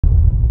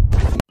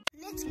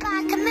It's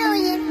by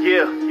Chameleon.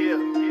 Yeah.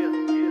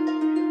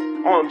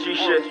 OMG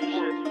shit.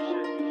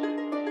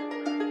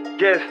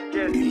 Yes.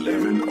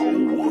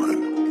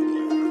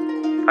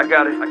 1101. I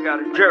got it.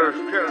 Jerry.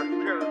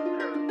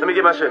 Let me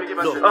get my shit.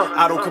 Look,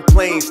 I don't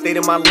complain, stayed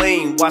in my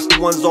lane, watch the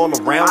ones all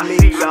around me.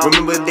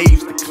 Remember they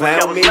used to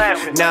clown me,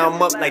 now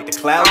I'm up like the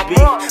cloud be.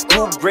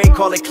 Blue gray,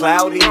 call it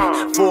cloudy,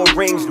 4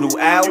 rings, new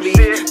Audi.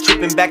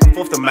 Tripping back and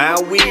forth to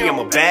Maui, I'm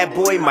a bad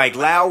boy, Mike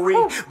Lowry.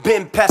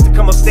 Been past to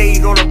come up,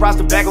 stayed on the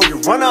roster, back on your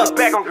run up.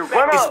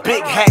 It's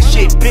big hat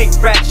shit, big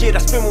rap shit, I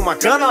spin with my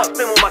gun up.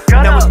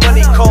 Now it's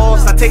money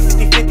calls, I take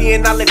 50-50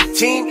 and I let the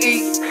team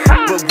eat.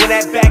 But when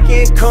that back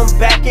end come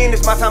back in,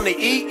 it's my time to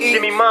eat.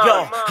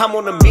 Yo, I'm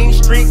on the mean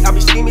street, I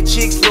be scheming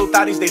chicks, little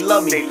thotties, they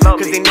love me,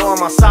 cause they know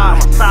I'm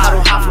outside. I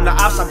don't hide from the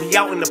ops, I be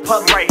out in the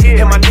public.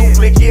 And my new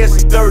blick, yeah,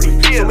 it's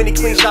dirty. So many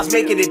clean shots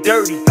making it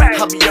dirty.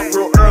 I be up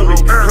real early,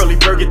 early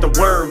bird get the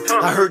worm.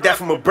 I heard that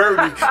from a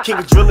birdie. King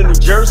of drill in New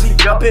Jersey,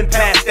 been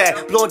past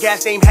that. Blowing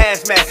gas name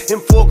hazmat, them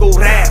 4 go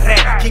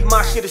rat. Keep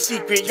my shit a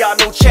secret, y'all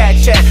know chat.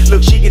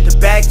 Look, she get the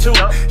bag too.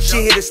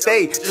 She here to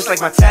stay, just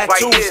like my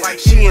tattoos.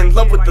 She in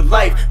love with the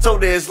life,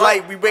 told her it's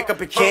light. We wake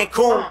up in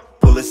Cancun.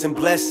 Bullets and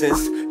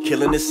blessings,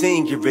 killing the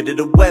scene, get rid of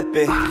the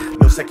weapon.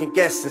 No second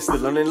guessing, still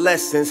learning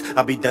lessons.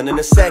 I'll be done in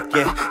a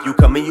second. You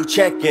come and you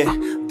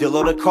checkin'. Deal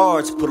all the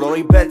cards, put all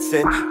your bets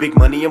in. Big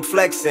money I'm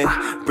flexing.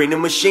 Bring the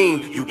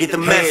machine, you get the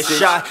message.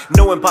 Shot,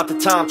 knowing about the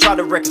time, try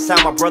to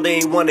reconcile. My brother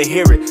ain't wanna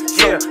hear it.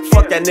 So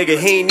fuck that nigga,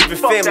 he ain't even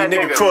family.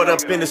 Nigga caught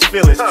up in his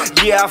feelings.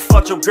 Yeah, I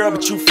fucked your girl,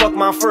 but you fucked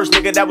mine first.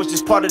 Nigga, that was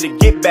just part of the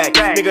get back.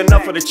 Nigga,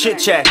 enough of the chit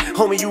chat.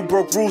 Homie, you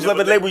broke rules, let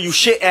me label you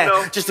shit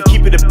at. Just to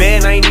keep it a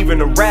band, I ain't even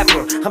a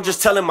rapper. I'm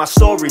just telling my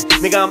story.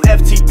 Nigga, I'm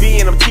FTB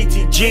and I'm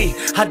TTG.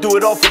 I do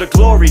it all for the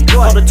glory.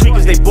 All the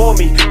tweakers, they bore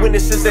me.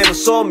 Witnesses, they never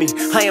saw me.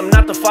 I am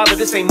not the father,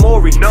 this ain't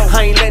Maury.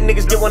 I ain't letting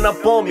niggas get one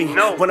up on me.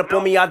 Run up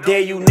on me, I dare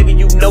you. Nigga,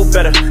 you know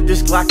better.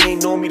 This Glock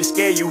ain't on me to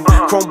scare you.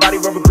 Chrome body,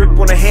 rubber grip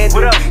on the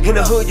handle. In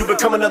the hood, you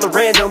become another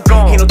random.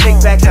 Ain't no take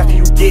backs after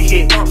you get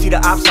hit. See the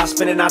ops, I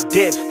spin and I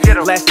dip.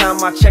 Last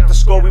time I checked the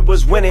score, we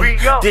was winning.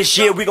 This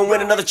year, we gon'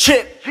 win another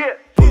chip.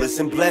 Bullets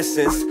and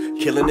blessings,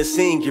 killing the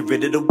scene, get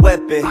rid of the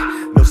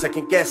weapon. No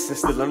second guessing,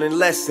 still learning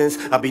lessons.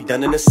 I'll be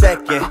done in a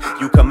second.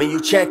 You come and you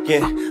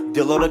checkin'.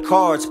 Deal all the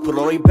cards, put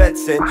all your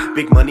bets in.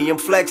 Big money I'm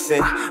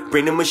flexing.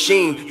 Bring the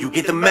machine, you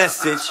get the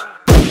message.